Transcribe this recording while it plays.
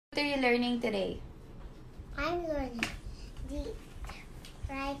What are you learning today? I'm learning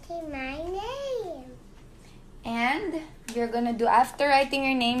writing my name. And you're gonna do, after writing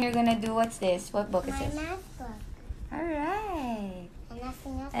your name, you're gonna do, what's this? What book is My this? math book. Alright. And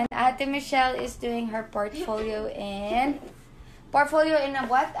nothing else. And Ate Michelle is doing her portfolio in... Portfolio in a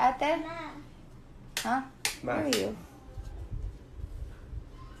what, Ate? Math. Huh? Where are you?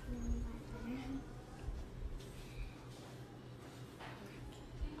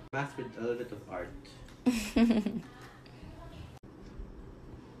 Math with a little bit of art.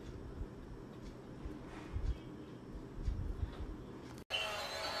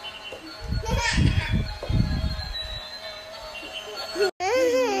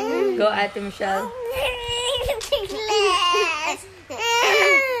 Go, Ate Michelle.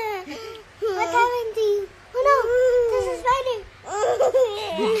 What happened to you? Oh no, there's a spider.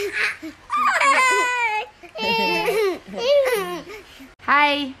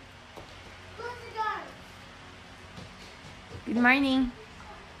 Hi. Close the door. Good morning.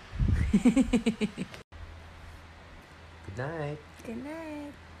 Good night. Good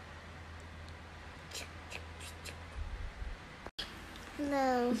night.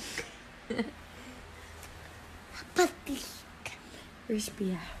 No. Where's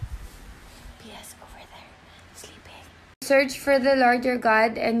Pia? Pia's over there, sleeping. Search for the Lord your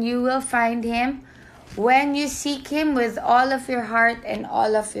God, and you will find him when you seek him with all of your heart and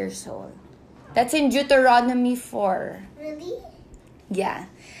all of your soul. That's in Deuteronomy 4. Really? Yeah.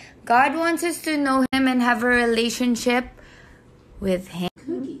 God wants us to know him and have a relationship with him.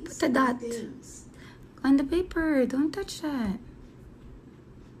 Put the dot on the paper. Don't touch that.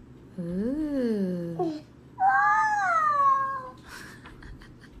 Ooh.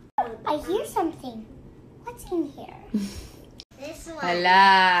 I hear something. What's in here? This one.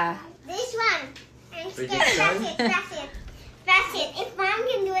 Hala. This one. I'm scared. Prediction? Press it. Press it. Press it. If Mom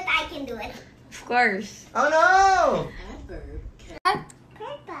can do it, I can do it. Of course. Oh no!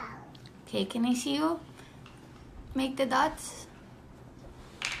 Purple. Okay, can I see you? Make the dots.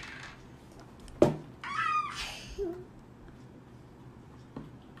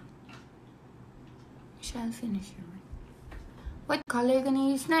 Shall finish your one. What color are you gonna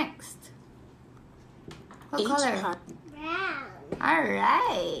use next? What color? Brown.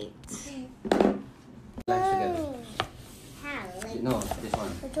 Alright. Lines together. How? No, this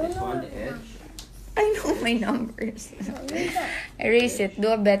one. This one, the edge. I know my numbers. Erase it. Do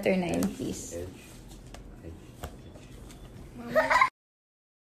a better 9, please. Edge.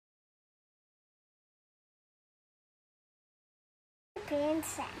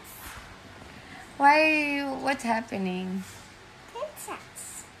 Princess. Why are you... What's happening?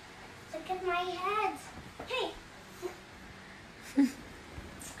 Princess. Look at my head. Hey.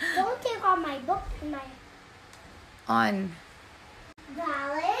 Don't take all my book and my On.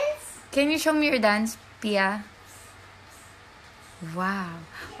 balance. Can you show me your dance, Pia? Wow.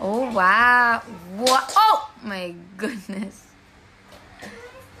 Oh, wow. Oh, my goodness.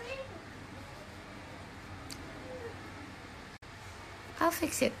 I'll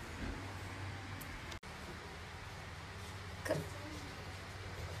fix it.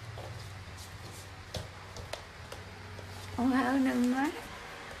 Wow naman.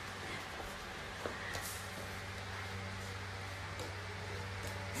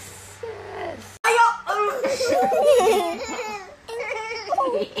 Sus.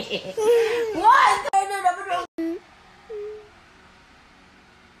 What?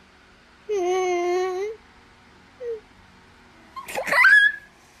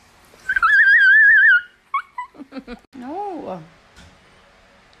 No.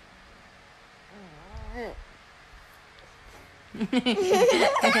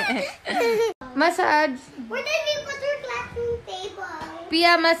 Massage. Where did we put our classroom table?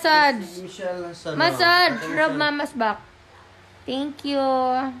 Pia, massage. Michelle has ano, Massage. Ate Rub Michelle. mama's back. Thank you.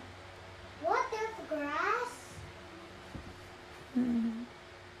 What? There's grass?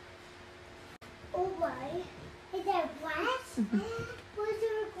 Oh, why? Is there grass? Was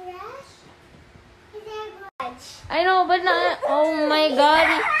there grass? Is there grass? I know, but not. Oh my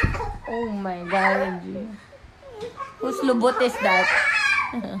god. Oh my god. Whose lubot is that?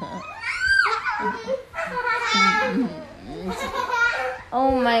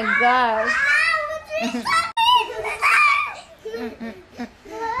 Oh my gosh.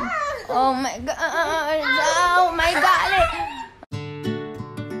 Oh my god. Oh my god.